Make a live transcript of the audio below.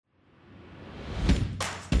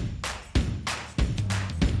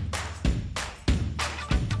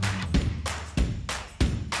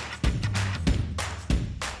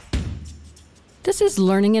This is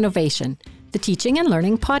Learning Innovation, the teaching and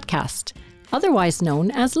learning podcast, otherwise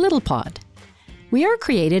known as Little Pod. We are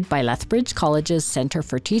created by Lethbridge College's Centre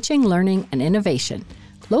for Teaching, Learning and Innovation,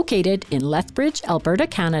 located in Lethbridge, Alberta,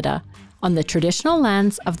 Canada, on the traditional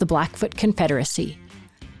lands of the Blackfoot Confederacy.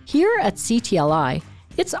 Here at CTLI,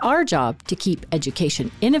 it's our job to keep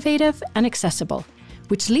education innovative and accessible,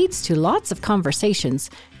 which leads to lots of conversations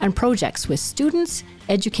and projects with students,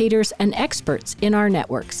 educators, and experts in our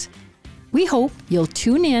networks. We hope you'll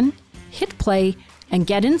tune in, hit play, and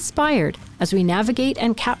get inspired as we navigate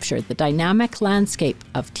and capture the dynamic landscape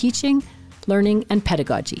of teaching, learning, and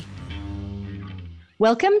pedagogy.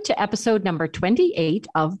 Welcome to episode number 28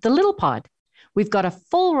 of The Little Pod. We've got a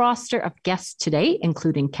full roster of guests today,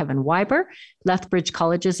 including Kevin Weiber, Lethbridge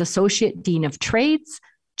College's Associate Dean of Trades,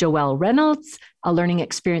 Joelle Reynolds, a learning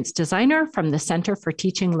experience designer from the Centre for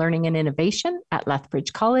Teaching, Learning and Innovation at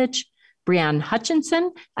Lethbridge College, Brianne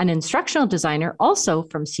Hutchinson, an instructional designer also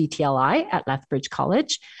from CTLI at Lethbridge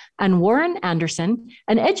College, and Warren Anderson,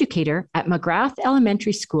 an educator at McGrath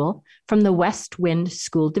Elementary School from the West Wind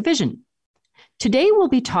School Division. Today, we'll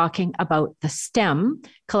be talking about the STEM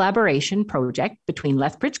collaboration project between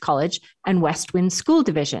Lethbridge College and West Wind School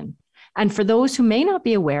Division. And for those who may not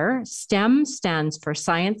be aware, STEM stands for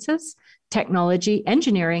Sciences, Technology,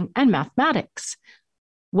 Engineering, and Mathematics.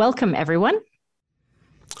 Welcome, everyone.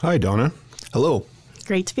 Hi, Donna. Hello.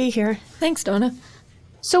 Great to be here. Thanks, Donna.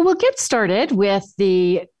 So we'll get started with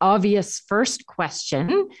the obvious first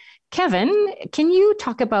question. Kevin, can you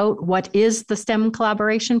talk about what is the STEM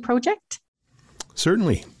collaboration project?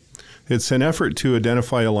 Certainly. It's an effort to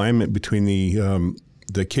identify alignment between the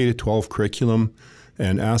K-12 curriculum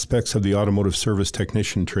and aspects of the automotive service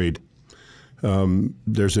technician trade. There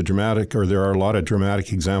are a lot of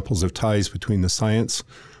dramatic examples of ties between the science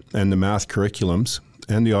and the math curriculums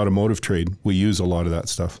and the automotive trade. We use a lot of that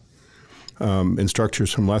stuff.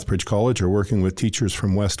 Instructors from Lethbridge College are working with teachers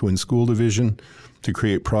from West Wind School Division to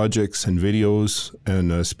create projects and videos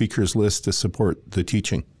and a speakers list to support the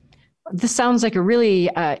teaching. This sounds like a really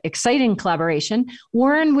exciting collaboration.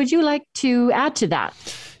 Warren, would you like to add to that?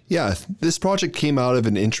 Yeah, this project came out of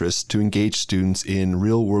an interest to engage students in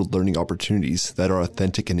real-world learning opportunities that are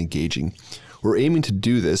authentic and engaging. We're aiming to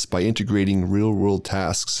do this by integrating real-world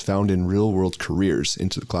tasks found in real-world careers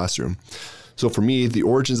into the classroom. So for me, the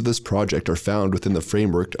origins of this project are found within the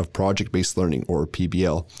framework of project-based learning, or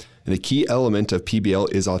PBL. And a key element of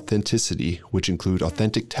PBL is authenticity, which include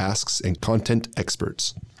authentic tasks and content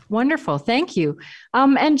experts. Wonderful, thank you.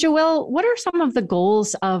 And Joelle, what are some of the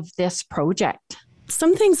goals of this project?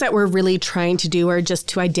 Some things that we're really trying to do are just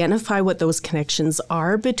to identify what those connections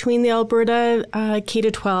are between the Alberta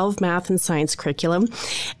K-12 math and science curriculum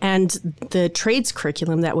and the trades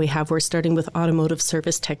curriculum that we have. We're starting with automotive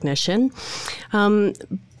service technician.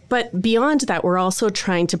 But beyond that, we're also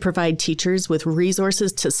trying to provide teachers with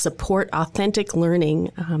resources to support authentic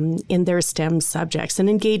learning in their STEM subjects and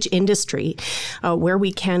engage industry where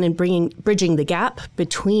we can in bridging the gap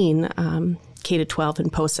between K-12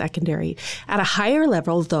 and post-secondary. At a higher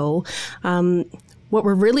level, though, what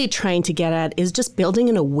we're really trying to get at is just building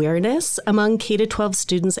an awareness among K-12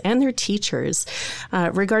 students and their teachers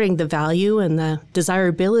regarding the value and the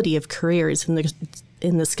desirability of careers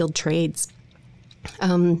in the skilled trades.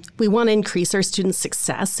 We want to increase our students'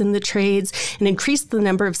 success in the trades and increase the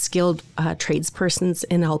number of skilled tradespersons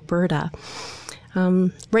in Alberta.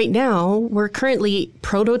 Right now, we're currently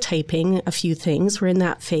prototyping a few things. We're in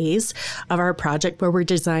that phase of our project where we're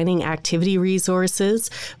designing activity resources,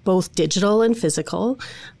 both digital and physical,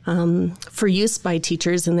 for use by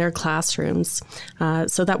teachers in their classrooms.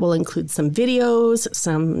 So that will include some videos,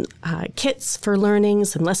 some kits for learning,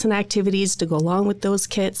 some lesson activities to go along with those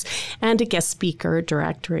kits, and a guest speaker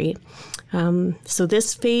directory. So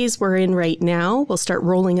this phase we're in right now, we'll start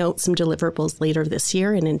rolling out some deliverables later this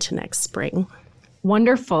year and into next spring.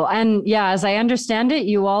 Wonderful. And yeah, as I understand it,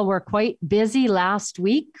 you all were quite busy last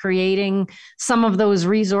week creating some of those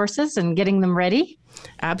resources and getting them ready.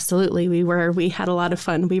 Absolutely. We had a lot of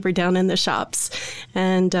fun. We were down in the shops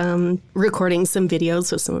and recording some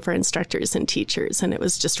videos with some of our instructors and teachers. And it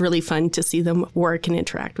was just really fun to see them work and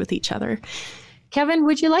interact with each other. Kevin,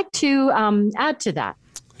 would you like to add to that?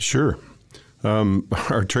 Sure.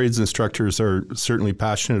 Our trades instructors are certainly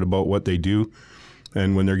passionate about what they do.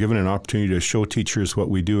 And when they're given an opportunity to show teachers what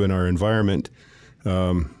we do in our environment,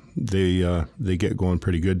 they get going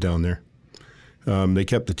pretty good down there. They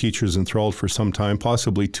kept the teachers enthralled for some time,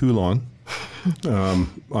 possibly too long, on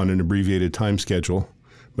an abbreviated time schedule.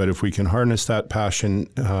 But if we can harness that passion,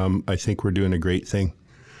 I think we're doing a great thing.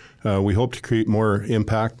 We hope to create more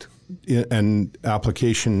impact and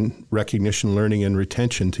application, recognition, learning, and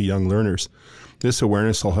retention to young learners This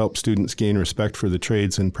awareness will help students gain respect for the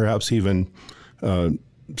trades and perhaps even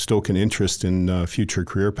stoke an interest in future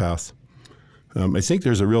career path. I think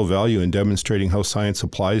there's a real value in demonstrating how science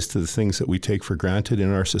applies to the things that we take for granted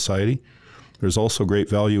in our society. There's also great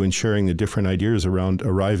value in sharing the different ideas around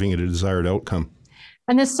arriving at a desired outcome.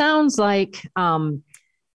 And this sounds like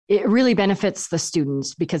it really benefits the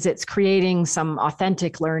students because it's creating some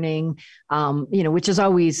authentic learning, which is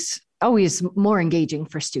always more engaging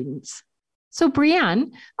for students. So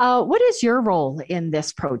Brianne, what is your role in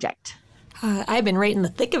this project? I've been right in the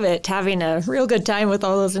thick of it, having a real good time with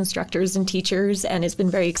all those instructors and teachers, and it's been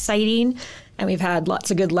very exciting. And we've had lots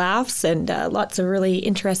of good laughs and lots of really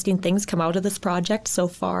interesting things come out of this project so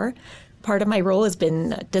far. Part of my role has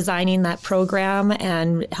been designing that program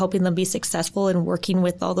and helping them be successful and working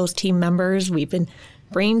with all those team members. We've been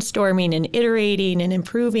brainstorming and iterating and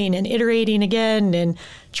improving and iterating again and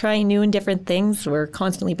trying new and different things. We're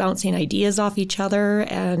constantly bouncing ideas off each other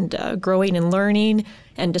and growing and learning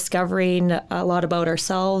and discovering a lot about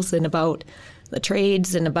ourselves and about the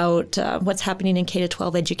trades and about what's happening in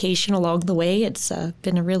K-12 education along the way. It's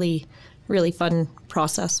been a really, really fun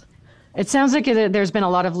process. It sounds like there's been a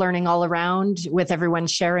lot of learning all around with everyone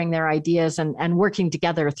sharing their ideas and working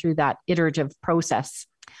together through that iterative process.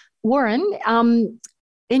 Warren,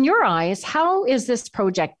 in your eyes, how is this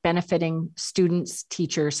project benefiting students,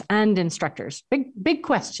 teachers, and instructors? Big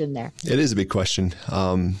question there. It is a big question,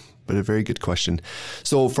 but a very good question.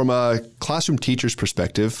 So from a classroom teacher's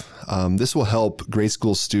perspective, this will help grade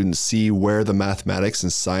school students see where the mathematics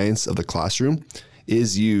and science of the classroom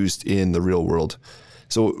is used in the real world.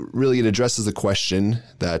 So really it addresses the question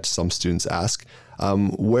that some students ask,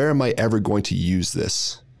 where am I ever going to use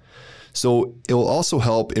this? So it will also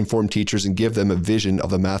help inform teachers and give them a vision of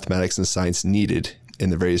the mathematics and science needed in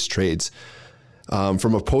the various trades.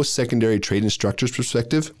 From a post-secondary trade instructor's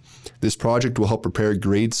perspective, this project will help prepare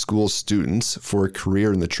grade school students for a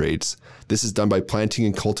career in the trades. This is done by planting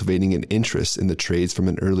and cultivating an interest in the trades from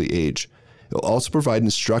an early age. It will also provide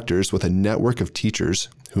instructors with a network of teachers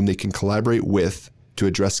whom they can collaborate with to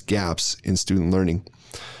address gaps in student learning.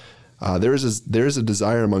 There is a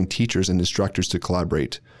desire among teachers and instructors to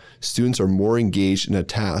collaborate. Students are more engaged in a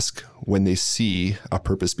task when they see a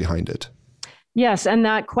purpose behind it. Yes, and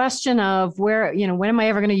that question of when am I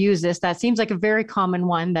ever going to use this? That seems like a very common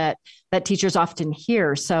one that teachers often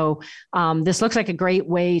hear. So this looks like a great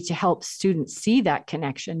way to help students see that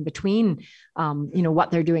connection between,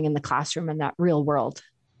 what they're doing in the classroom and that real world.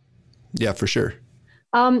 Yeah, for sure.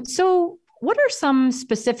 So what are some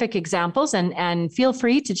specific examples, and feel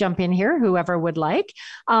free to jump in here, whoever would like.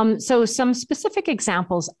 So some specific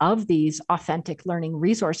examples of these authentic learning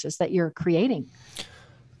resources that you're creating.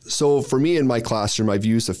 So for me in my classroom, I've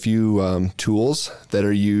used a few tools that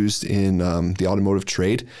are used in the automotive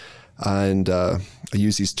trade. And I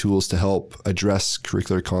use these tools to help address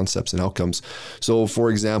curricular concepts and outcomes. So for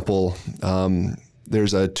example,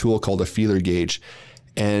 there's a tool called a feeler gauge.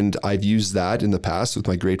 And I've used that in the past with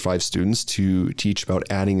my grade 5 students to teach about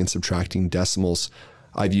adding and subtracting decimals.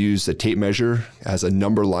 I've used a tape measure as a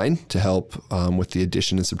number line to help with the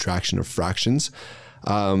addition and subtraction of fractions.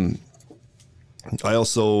 I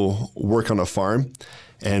also work on a farm,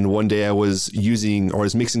 and one day I was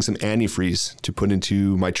mixing some antifreeze to put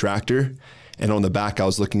into my tractor. And on the back, I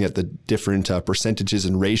was looking at the different percentages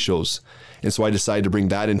and ratios. And so I decided to bring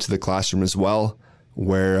that into the classroom as well,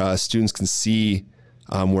 where students can see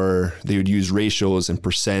where they would use ratios and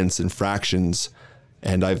percents and fractions.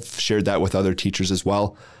 And I've shared that with other teachers as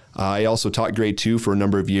well. I also taught grade 2 for a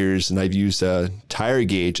number of years, and I've used a tire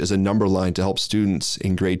gauge as a number line to help students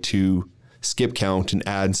in grade 2 skip count and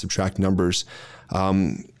add and subtract numbers.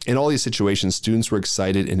 In all these situations, students were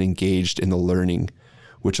excited and engaged in the learning,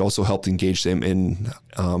 which also helped engage them in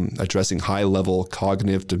addressing high-level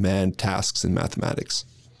cognitive demand tasks in mathematics.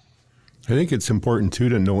 I think it's important, too,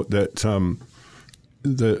 to note that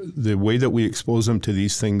the way that we expose them to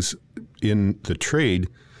these things in the trade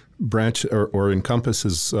branch or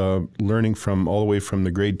encompasses learning from all the way from the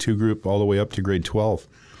grade 2 group all the way up to grade 12.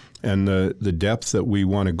 And the depth that we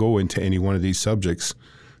want to go into any one of these subjects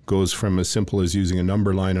goes from as simple as using a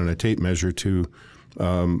number line on a tape measure to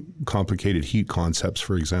complicated heat concepts,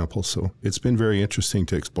 for example. So it's been very interesting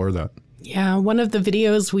to explore that. Yeah, one of the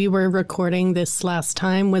videos we were recording this last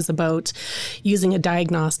time was about using a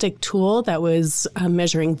diagnostic tool that was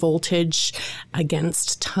measuring voltage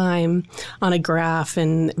against time on a graph,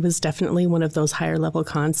 and it was definitely one of those higher level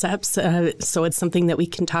concepts. So it's something that we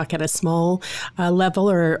can talk at a small level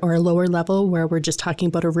or a lower level where we're just talking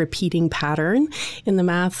about a repeating pattern in the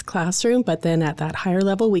math classroom, but then at that higher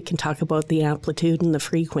level we can talk about the amplitude and the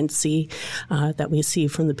frequency that we see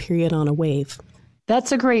from the period on a wave.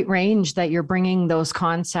 That's a great range that you're bringing those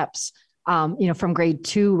concepts, from grade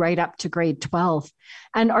 2 right up to grade 12.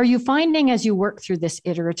 And are you finding as you work through this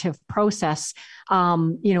iterative process,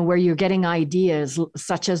 where you're getting ideas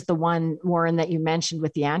such as the one, Warren, that you mentioned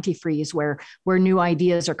with the antifreeze, where new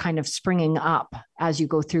ideas are kind of springing up as you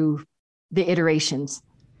go through the iterations?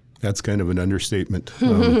 That's kind of an understatement.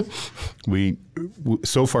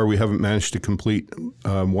 So far, we haven't managed to complete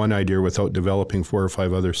one idea without developing 4 or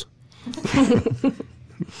 5 others.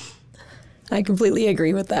 I completely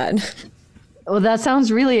agree with that. Well, that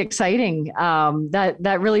sounds really exciting.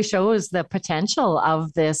 That really shows the potential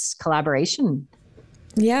of this collaboration.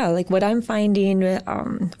 Yeah, like what I'm finding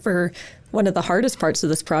for one of the hardest parts of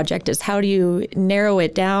this project is how do you narrow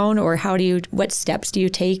it down, or what steps do you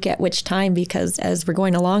take at which time? Because as we're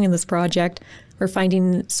going along in this project, we're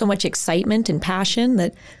finding so much excitement and passion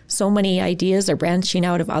that so many ideas are branching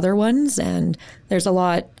out of other ones, and there's a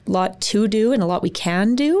lot to do and a lot we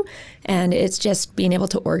can do. And it's just being able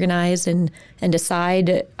to organize and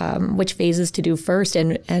decide which phases to do first,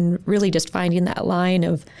 and really just finding that line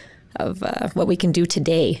of what we can do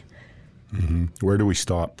today. Mm-hmm. Where do we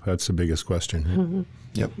stop? That's the biggest question. Mm-hmm.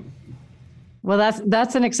 Yep. Well,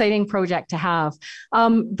 that's an exciting project to have.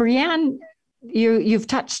 Brianne, you've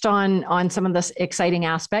touched on some of the exciting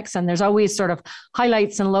aspects, and there's always sort of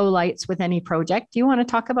highlights and lowlights with any project. Do you want to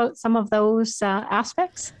talk about some of those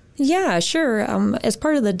aspects? Yeah, sure. As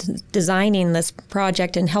part of the designing this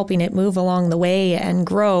project and helping it move along the way and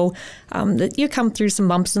grow, you come through some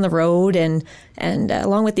bumps in the road, and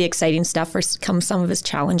along with the exciting stuff comes some of its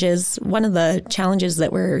challenges. One of the challenges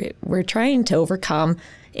that we're trying to overcome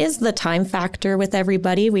is the time factor with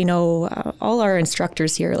everybody. We know all our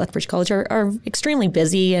instructors here at Lethbridge College are extremely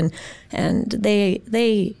busy, and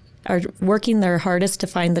they are working their hardest to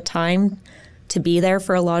find the time to be there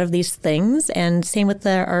for a lot of these things. And same with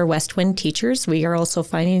our Westwind teachers. We are also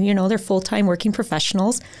finding, they're full-time working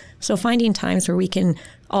professionals. So finding times where we can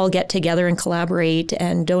all get together and collaborate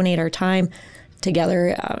and donate our time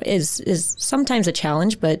together is sometimes a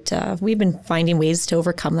challenge, but we've been finding ways to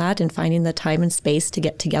overcome that and finding the time and space to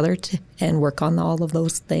get together and work on all of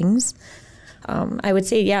those things. I would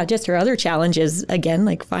say, just our other challenges, again,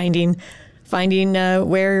 like finding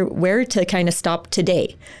where to kind of stop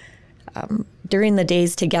today. During the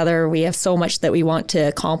days together, we have so much that we want to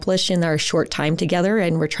accomplish in our short time together,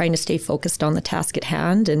 and we're trying to stay focused on the task at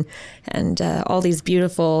hand, and all these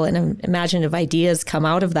beautiful and imaginative ideas come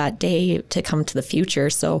out of that day to come to the future.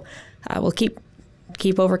 So we'll keep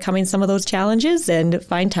overcoming some of those challenges and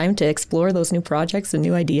find time to explore those new projects and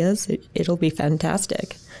new ideas. It'll be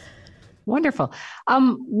fantastic. Wonderful.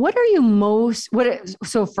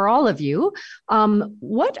 So for all of you,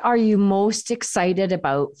 what are you most excited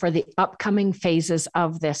about for the upcoming phases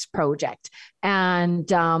of this project? And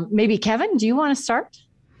maybe Kevin, do you want to start?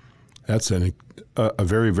 That's a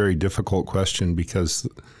very, very difficult question, because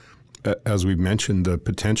as we've mentioned, the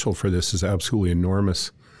potential for this is absolutely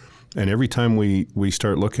enormous. And every time we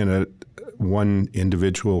start looking at one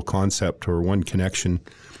individual concept or one connection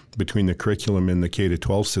between the curriculum in the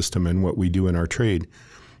K-12 system and what we do in our trade,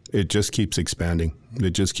 it just keeps expanding. It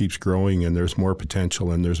just keeps growing, and there's more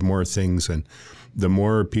potential, and there's more things. And the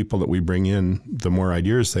more people that we bring in, the more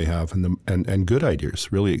ideas they have, and good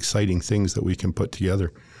ideas, really exciting things that we can put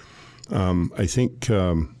together. I think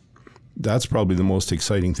that's probably the most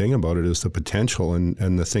exciting thing about it, is the potential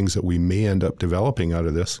and the things that we may end up developing out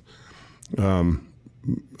of this.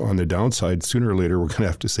 On the downside, sooner or later, we're going to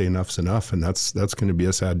have to say enough's enough, and that's going to be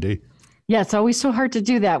a sad day. Yeah, it's always so hard to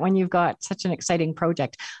do that when you've got such an exciting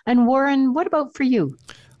project. And Warren, what about for you?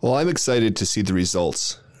 Well, I'm excited to see the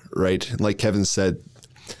results, right? Like Kevin said,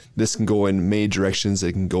 this can go in many directions.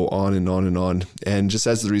 It can go on and on and on. And just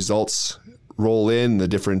as the results roll in, the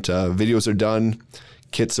different videos are done,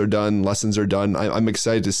 kits are done, lessons are done, I'm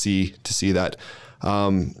excited to see that.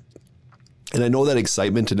 And I know that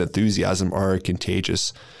excitement and enthusiasm are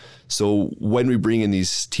contagious. So when we bring in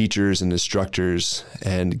these teachers and instructors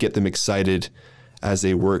and get them excited as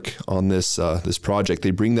they work on this project,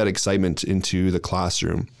 they bring that excitement into the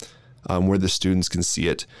classroom where the students can see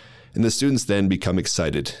it. And the students then become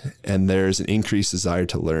excited, and there's an increased desire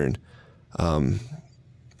to learn.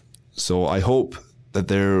 So I hope that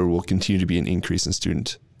there will continue to be an increase in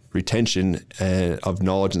student retention of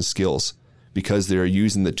knowledge and skills, because they are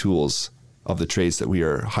using the tools of the trades that we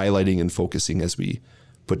are highlighting and focusing as we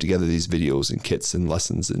put together these videos and kits and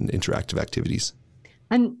lessons and interactive activities.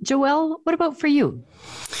 And Joelle, what about for you?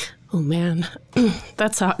 Oh man,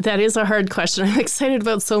 that is a hard question. I'm excited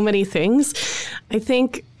about so many things. I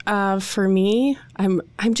think For me,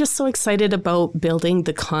 I'm just so excited about building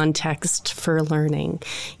the context for learning.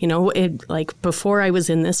 You know, like before I was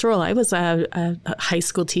in this role, I was a high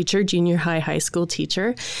school teacher, junior high school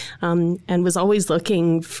teacher, and was always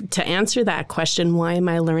looking to answer that question, why am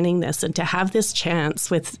I learning this? And to have this chance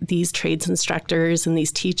with these trades instructors and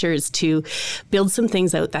these teachers to build some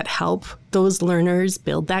things out that help those learners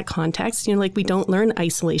build that context. You know, like we don't learn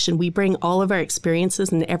isolation. We bring all of our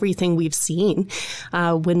experiences and everything we've seen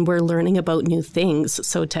when we're learning about new things.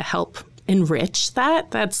 So to help enrich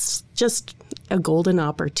that, that's just a golden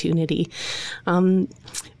opportunity.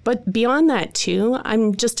 But beyond that too,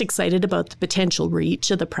 I'm just excited about the potential reach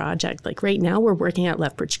of the project. Like right now we're working at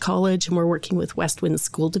Lethbridge College and we're working with Westwind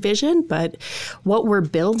School Division, but what we're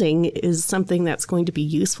building is something that's going to be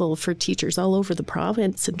useful for teachers all over the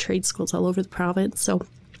province and trade schools all over the province. So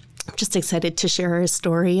I'm just excited to share our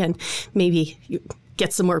story and maybe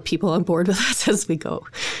get some more people on board with us as we go.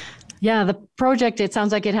 Yeah, the project, it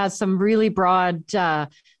sounds like it has some really broad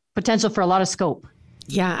potential for a lot of scope.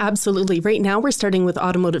 Yeah, absolutely. Right now, we're starting with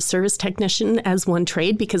automotive service technician as one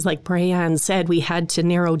trade because, like Brianne said, we had to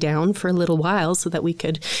narrow down for a little while so that we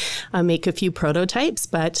could make a few prototypes.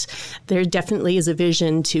 But there definitely is a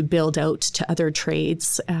vision to build out to other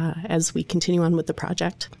trades as we continue on with the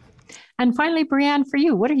project. And finally, Brianne, for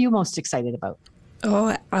you, what are you most excited about?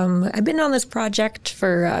 I've been on this project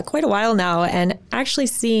for quite a while now, and actually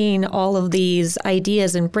seeing all of these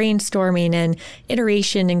ideas and brainstorming and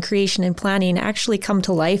iteration and creation and planning actually come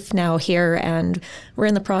to life now here. And we're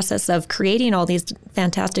in the process of creating all these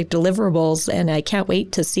fantastic deliverables, and I can't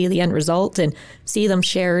wait to see the end result and see them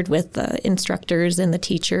shared with the instructors and the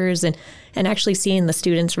teachers and actually seeing the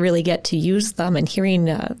students really get to use them and hearing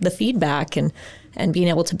the feedback and being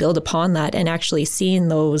able to build upon that and actually seeing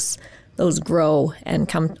those grow and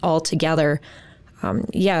come all together. I'm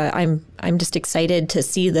just excited to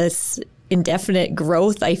see this indefinite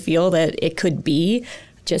growth I feel that it could be,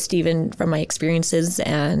 just even from my experiences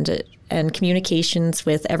and communications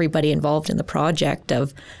with everybody involved in the project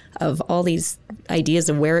of all these ideas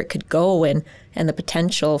of where it could go and the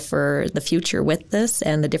potential for the future with this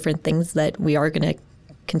and the different things that we are going to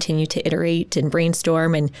continue to iterate and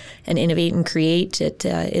brainstorm and innovate and create.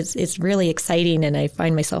 It's really exciting, and I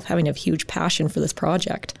find myself having a huge passion for this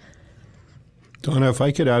project. Donna, if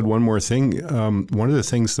I could add one more thing, one of the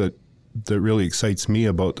things that really excites me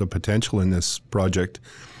about the potential in this project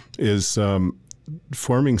is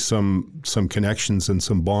forming some connections and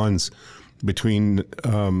some bonds between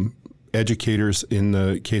educators in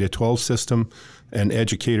the K-12 system and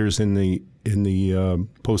educators in the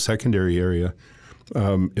post-secondary area.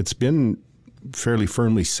 It's been fairly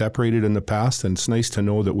firmly separated in the past, and it's nice to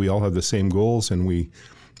know that we all have the same goals and we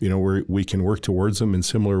can work towards them in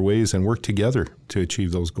similar ways and work together to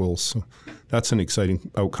achieve those goals. So that's an exciting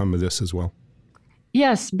outcome of this as well.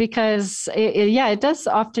 Yes, because it does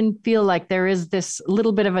often feel like there is this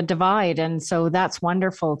little bit of a divide, and so that's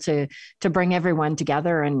wonderful to bring everyone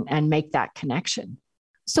together and make that connection.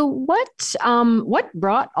 So what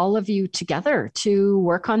brought all of you together to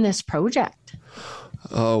work on this project?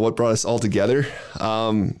 What brought us all together?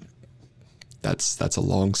 That's a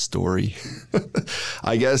long story.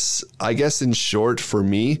 I guess in short, for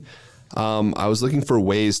me, I was looking for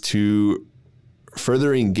ways to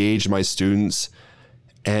further engage my students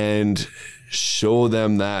and show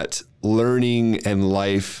them that learning and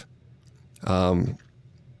life,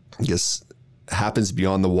 happens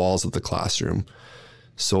beyond the walls of the classroom.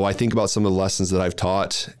 So I think about some of the lessons that I've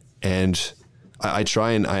taught, and I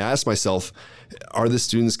ask myself, are the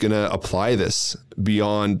students going to apply this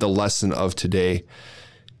beyond the lesson of today?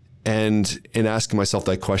 And in asking myself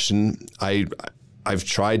that question, I've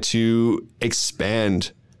tried to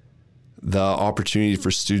expand the opportunity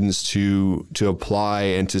for students to apply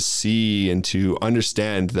and to see and to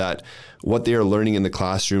understand that what they are learning in the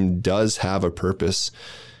classroom does have a purpose.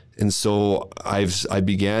 And so I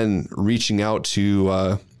began reaching out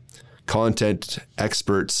to content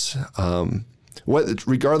experts,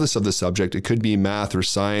 regardless of the subject. It could be math or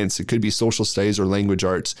science, it could be social studies or language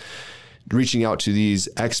arts, reaching out to these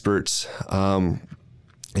experts and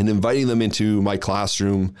inviting them into my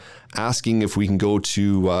classroom, asking if we can go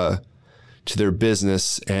to their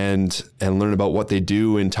business and learn about what they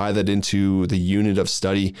do and tie that into the unit of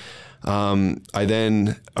study. I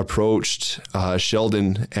then approached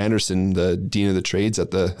Sheldon Anderson, the Dean of the Trades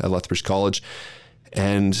at Lethbridge College,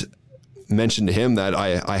 and mentioned to him that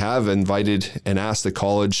I have invited and asked the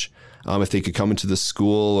college if they could come into the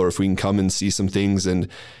school or if we can come and see some things. And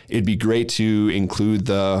it'd be great to include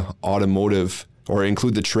the automotive or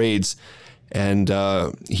include the trades. And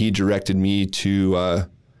he directed me to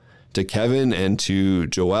Kevin and to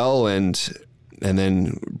Joelle and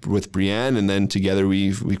then with Brianne, and then together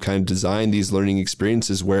we've kind of designed these learning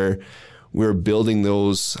experiences where we're building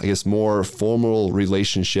those, I guess, more formal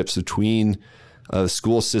relationships between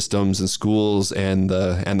school systems and schools and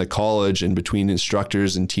the college, and between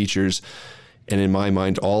instructors and teachers, and in my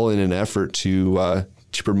mind, all in an effort to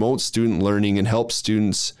promote student learning and help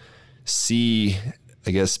students see,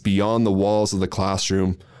 I guess, beyond the walls of the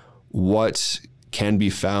classroom, what can be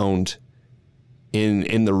found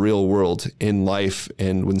in the real world, in life.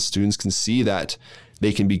 And when students can see that,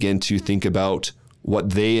 they can begin to think about what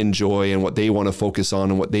they enjoy and what they want to focus on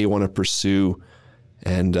and what they want to pursue,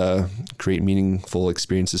 and create meaningful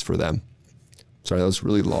experiences for them. Sorry, that was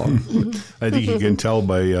really long. I think you can tell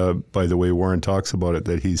by the way Warren talks about it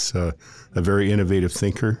that he's a very innovative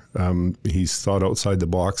thinker. He's thought outside the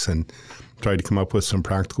box and tried to come up with some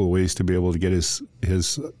practical ways to be able to get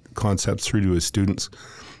his concepts through to his students.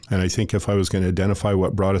 And I think if I was going to identify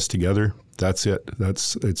what brought us together, that's it.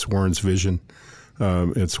 It's Warren's vision.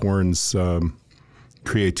 It's Warren's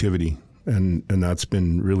creativity. And that's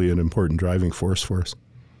been really an important driving force for us.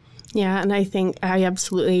 Yeah, and I think I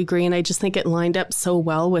absolutely agree. And I just think it lined up so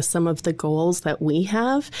well with some of the goals that we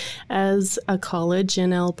have as a college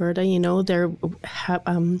in Alberta. You know, there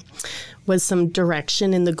was some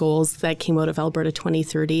direction in the goals that came out of Alberta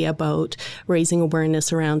 2030 about raising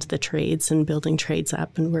awareness around the trades and building trades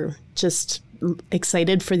up. And we're just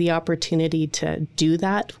excited for the opportunity to do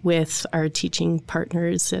that with our teaching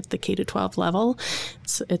partners at the K-12 level.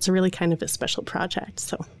 It's a really kind of a special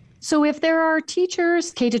project. So if there are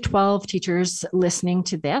teachers, K-12 teachers listening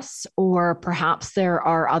to this, or perhaps there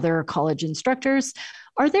are other college instructors,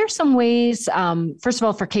 are there some ways, first of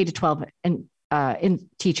all, for K-12 and in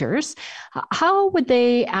teachers, how would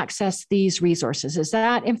they access these resources? Is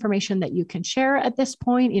that information that you can share at this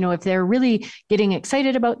point? You know, if they're really getting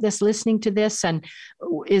excited about this, listening to this, and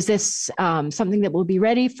is this something that will be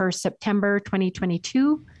ready for September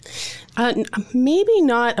 2022? Maybe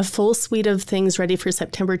not a full suite of things ready for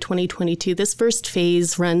September 2022. This first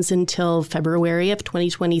phase runs until February of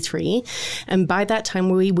 2023. And by that time,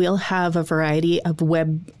 we will have a variety of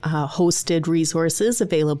web hosted resources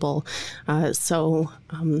available. I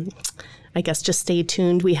guess just stay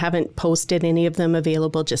tuned. We haven't posted any of them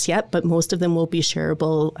available just yet, but most of them will be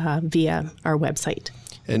shareable via our website.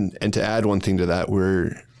 And to add one thing to that,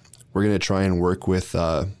 we're going to try and work with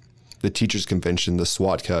the Teachers Convention, the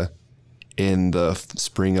SWATCA, in the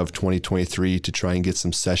spring of 2023 to try and get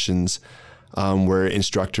some sessions where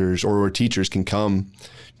instructors or where teachers can come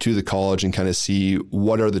to the college and kind of see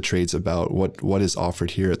what are the trades about, what is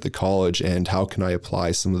offered here at the college, and how can I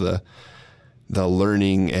apply some of the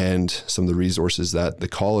learning and some of the resources that the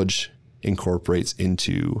college incorporates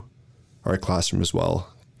into our classroom as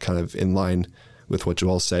well, kind of in line with what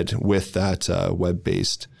Joelle said, with that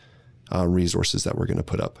web-based resources that we're going to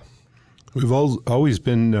put up. We've always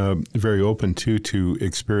been very open to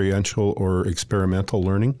experiential or experimental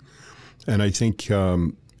learning. And I think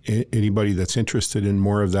anybody that's interested in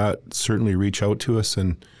more of that, certainly reach out to us.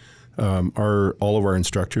 And all of our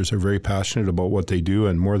instructors are very passionate about what they do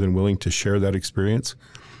and more than willing to share that experience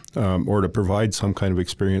or to provide some kind of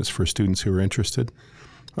experience for students who are interested.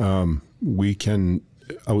 We can,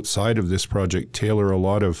 outside of this project, tailor a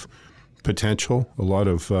lot of potential, a lot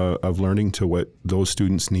of learning to what those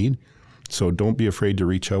students need. So don't be afraid to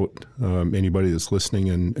reach out, anybody that's listening,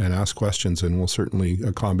 and ask questions, and we'll certainly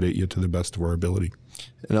accommodate you to the best of our ability.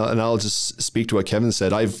 And I'll just speak to what Kevin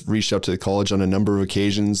said. I've reached out to the college on a number of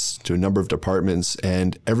occasions, to a number of departments,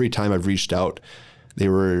 and every time I've reached out, they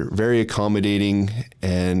were very accommodating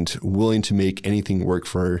and willing to make anything work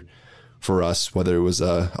for us, whether it was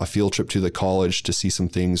a field trip to the college to see some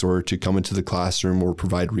things or to come into the classroom or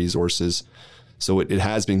provide resources. So it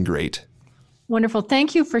has been great. Wonderful.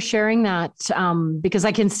 Thank you for sharing that, because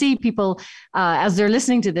I can see people, as they're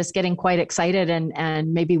listening to this, getting quite excited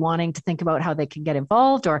and maybe wanting to think about how they can get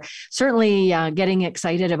involved, or certainly getting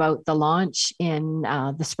excited about the launch in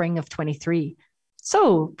the spring of 23.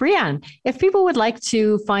 So, Brianne, if people would like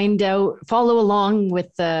to follow along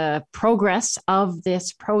with the progress of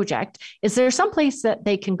this project, is there some place that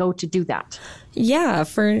they can go to do that? Yeah,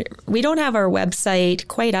 we don't have our website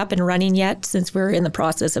quite up and running yet, since we're in the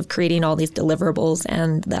process of creating all these deliverables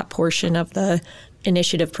and that portion of the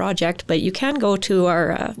initiative project. But you can go to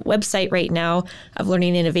our website right now of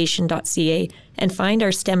learninginnovation.ca and find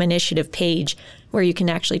our STEM initiative page, where you can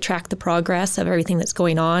actually track the progress of everything that's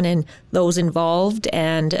going on and those involved,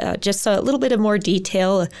 and just a little bit of more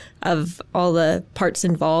detail of all the parts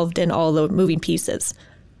involved and all the moving pieces.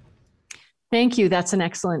 Thank you. That's an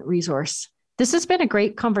excellent resource. This has been a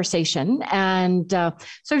great conversation. And so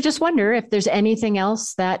I just wonder if there's anything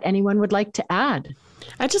else that anyone would like to add.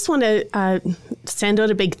 I just want to send out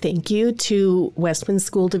a big thank you to Westwind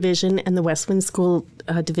School Division and the Westwind School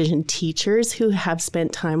Division teachers who have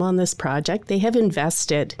spent time on this project. They have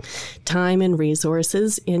invested time and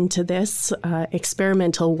resources into this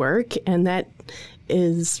experimental work, and that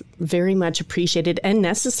is very much appreciated and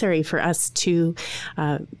necessary for us to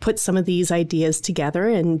put some of these ideas together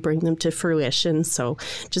and bring them to fruition. So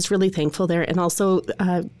just really thankful there. And also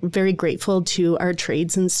very grateful to our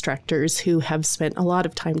trades instructors who have spent a lot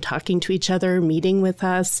of time talking to each other, meeting with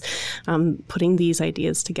us, putting these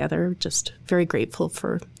ideas together. Just very grateful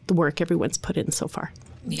for the work everyone's put in so far.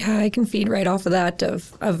 Yeah, I can feed right off of that of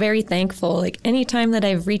very thankful. Like anytime that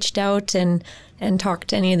I've reached out and talked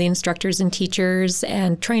to any of the instructors and teachers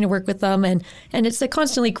and trying to work with them, and it's a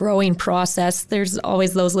constantly growing process. There's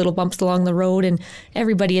always those little bumps along the road, and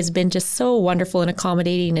everybody has been just so wonderful and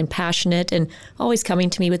accommodating and passionate and always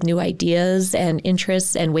coming to me with new ideas and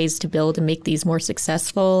interests and ways to build and make these more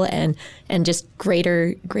successful and just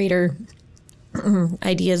greater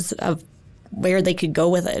ideas of where they could go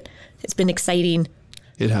with it. It's been exciting.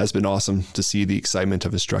 It has been awesome to see the excitement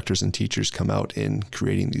of instructors and teachers come out in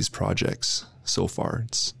creating these projects so far.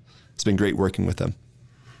 It's been great working with them.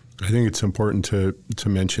 I think it's important to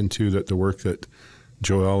mention too that the work that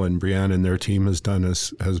Joelle and Brianne and their team has done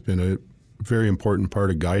has been a very important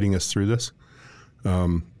part of guiding us through this.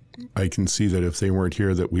 I can see that if they weren't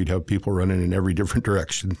here that we'd have people running in every different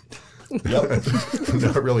direction. Yep.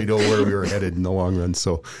 Not really know where we were headed in the long run.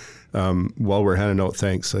 So while we're handing out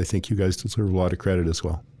thanks, I think you guys deserve a lot of credit as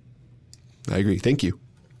well. I agree. Thank you.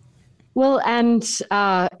 Well, and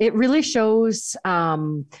it really shows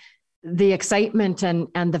the excitement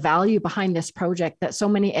and the value behind this project that so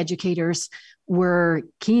many educators were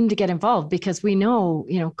keen to get involved, because we know,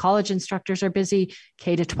 college instructors are busy,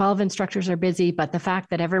 K-12 instructors are busy, but the fact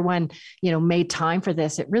that everyone, made time for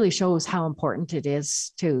this, it really shows how important it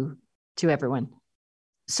is to everyone.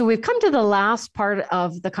 So we've come to the last part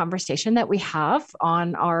of the conversation that we have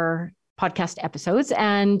on our podcast episodes,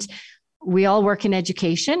 and we all work in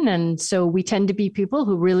education. And so we tend to be people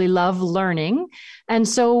who really love learning. And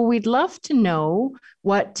so we'd love to know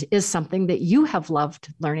what is something that you have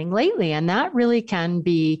loved learning lately. And that really can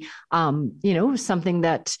be, something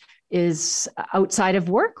that is outside of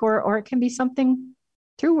work, or it can be something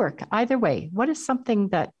through work. Either way, what is something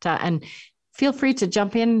that, and feel free to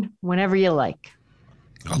jump in whenever you like.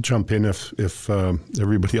 I'll jump in if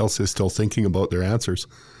everybody else is still thinking about their answers.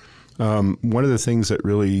 One of the things that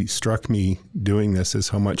really struck me doing this is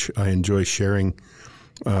how much I enjoy sharing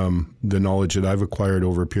the knowledge that I've acquired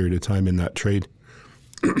over a period of time in that trade.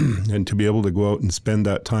 And to be able to go out and spend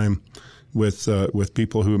that time with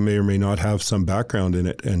people who may or may not have some background in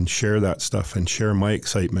it and share that stuff and share my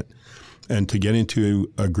excitement, and to get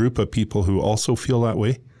into a group of people who also feel that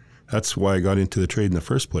way. That's why I got into the trade in the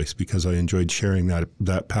first place, because I enjoyed sharing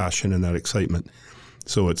that passion and that excitement.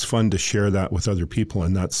 So it's fun to share that with other people,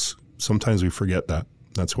 and sometimes we forget that.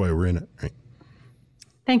 That's why we're in it, right?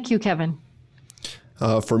 Thank you, Kevin.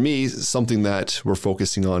 For me, something that we're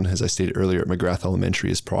focusing on, as I stated earlier at McGrath Elementary,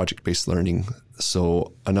 is project-based learning.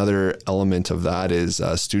 So another element of that is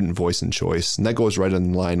student voice and choice, and that goes right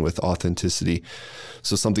in line with authenticity.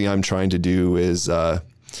 So something I'm trying to do is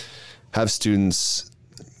have students,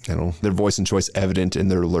 their voice and choice evident in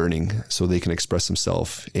their learning, so they can express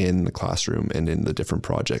themselves in the classroom and in the different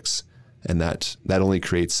projects, and that only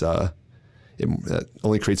creates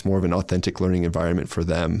more of an authentic learning environment for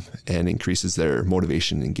them and increases their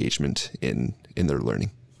motivation and engagement in their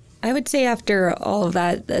learning. I would say after all of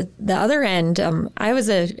that, the other end, I was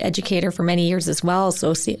an educator for many years as well.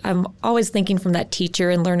 So I'm always thinking from that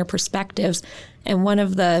teacher and learner perspectives. And one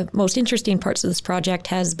of the most interesting parts of this project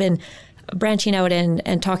has been branching out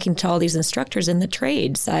and talking to all these instructors in the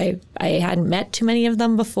trades. I hadn't met too many of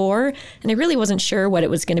them before, and I really wasn't sure what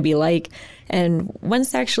it was going to be like. And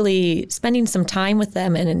once actually spending some time with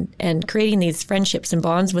them and creating these friendships and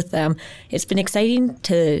bonds with them, it's been exciting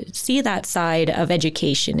to see that side of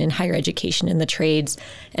education and higher education in the trades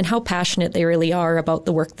and how passionate they really are about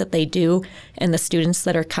the work that they do and the students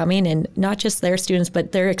that are coming, and not just their students,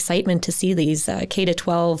 but their excitement to see these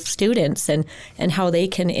K-12 students and how they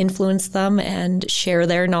can influence them and share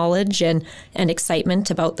their knowledge and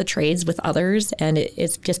excitement about the trades with others. And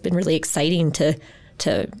it's just been really exciting to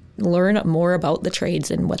learn more about the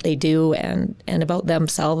trades and what they do and about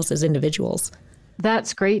themselves as individuals.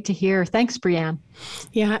 That's great to hear. Thanks, Brianne.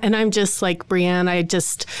 Yeah, and I'm just like Brianne.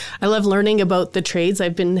 I love learning about the trades.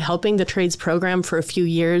 I've been helping the trades program for a few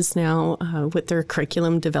years now with their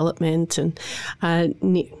curriculum development, and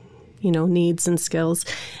needs and skills.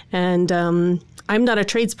 And I'm not a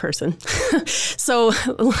tradesperson. So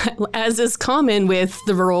as is common with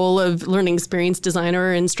the role of learning experience designer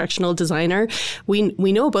or instructional designer, we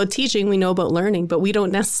know about teaching, we know about learning, but we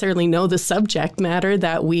don't necessarily know the subject matter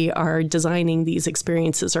that we are designing these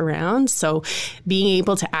experiences around. So being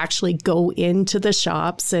able to actually go into the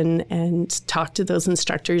shops and talk to those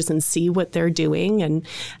instructors and see what they're doing and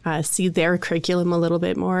see their curriculum a little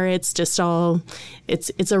bit more, it's just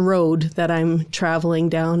it's a road that I'm traveling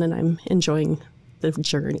down, and I'm enjoying the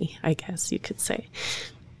journey, I guess you could say.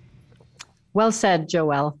 Well said,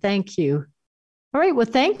 Joelle. Thank you. All right. Well,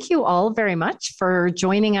 thank you all very much for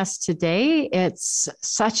joining us today. It's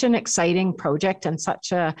such an exciting project and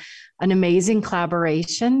such an amazing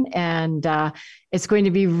collaboration. And it's going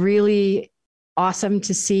to be really awesome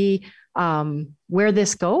to see where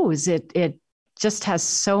this goes. It just has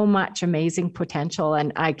so much amazing potential.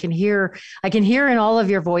 And I can hear in all of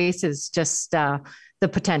your voices just the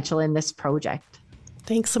potential in this project.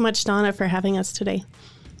 Thanks so much, Donna, for having us today.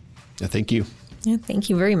 Yeah, thank you. Yeah, thank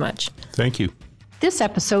you very much. Thank you. This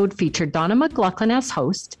episode featured Donna McLaughlin as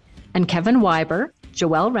host and Kevin Weiber,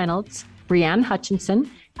 Joelle Reynolds, Brianne Hutchinson,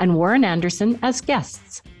 and Warren Anderson as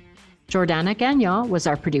guests. Jordana Gagnon was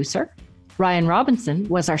our producer. Ryan Robinson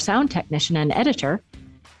was our sound technician and editor.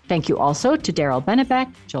 Thank you also to Daryl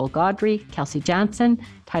Bennebeck, Joel Godry, Kelsey Jansen,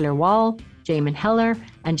 Tyler Wall, Jamin Heller,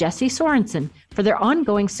 and Jesse Sorensen for their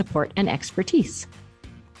ongoing support and expertise.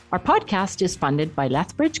 Our podcast is funded by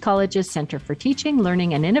Lethbridge College's Centre for Teaching,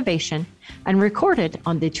 Learning and Innovation and recorded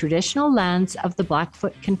on the traditional lands of the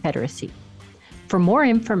Blackfoot Confederacy. For more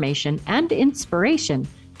information and inspiration,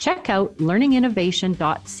 check out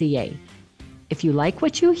learninginnovation.ca. If you like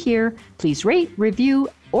what you hear, please rate, review,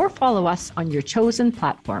 or follow us on your chosen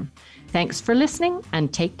platform. Thanks for listening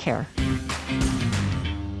and take care.